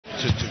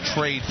to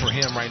trade for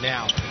him right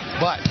now.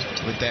 But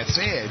with that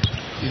said,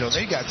 you know,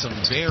 they got some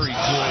very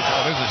good.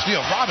 Oh, there's a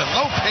steal. Robin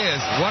Lopez.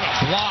 What a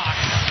block.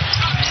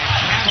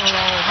 And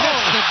Cabarro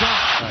missed the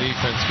dunk.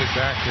 Defense get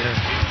back there.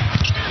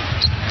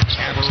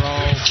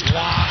 Cabarro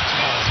blocked.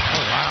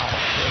 Oh, wow.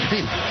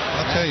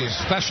 I'll tell you,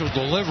 Special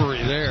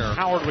delivery there.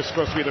 Howard was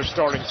supposed to be their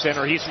starting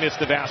center. He's missed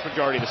the vast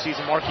majority of the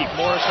season. Markieff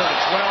Morris hurt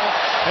as well.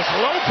 As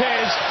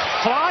Lopez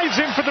flies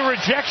in for the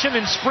rejection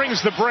and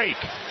springs the break.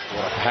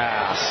 What a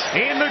pass.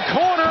 In the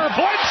corner,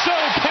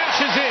 Bledsoe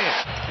passes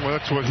in. Well,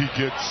 that's what he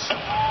gets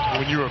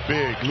when you're a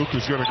big.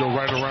 Luka's going to go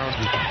right around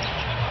you.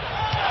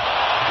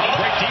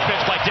 Great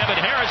defense by Devin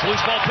Harris.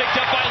 Loose ball picked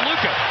up by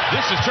Luka.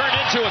 This has turned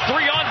into a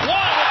 3-on-1,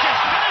 which is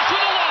finished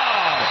with a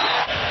lob.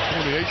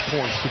 28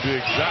 points to be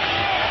exact.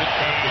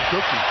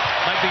 Cookie.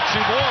 Might be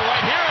two more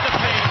right here in the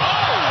paint.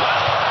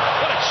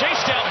 Oh, what a chase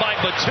down by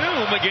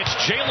Batum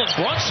against Jalen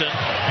Brunson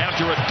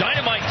after a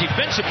dynamite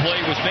defensive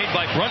play was made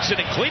by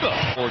Brunson and Kleba.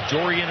 Or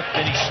Dorian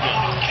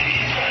Finney-Smith.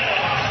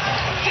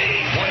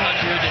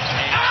 155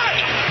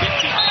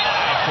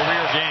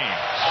 career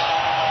games.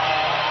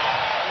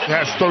 He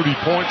has 30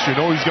 points. You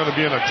know he's going to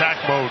be in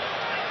attack mode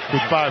with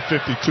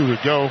 5:52 to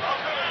go.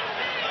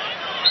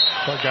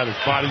 Got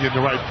his body in the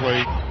right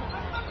place.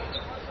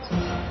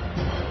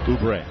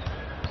 Oubre.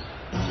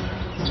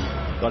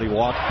 Thought he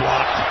walked,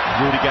 blocked.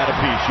 Rudy got a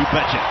piece. You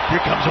betcha.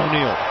 Here comes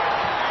O'Neal.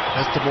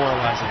 That's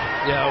demoralizing.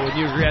 Yeah, when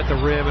you're at the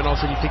rim and all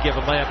of a sudden you think you have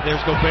a layup,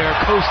 there's Gobert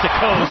coast to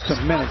coast.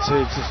 Some minutes.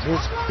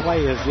 His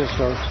play has just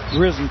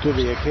risen to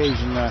the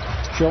occasion,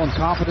 showing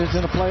confidence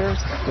in the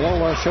players. They'll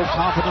show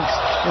confidence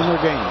in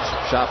their games.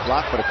 Shot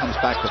blocked, but it comes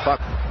back to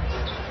Buck.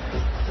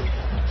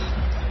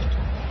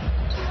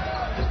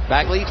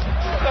 Bagley.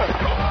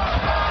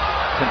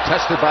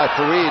 Contested by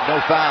Fareed.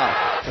 No foul.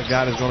 a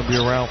guy that's going to be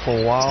around for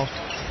a while,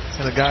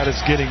 and a guy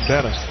that's getting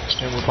better.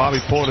 And with Bobby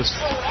Portis,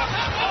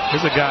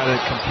 here's a guy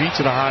that competes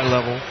at a high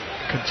level,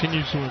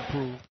 continues to improve.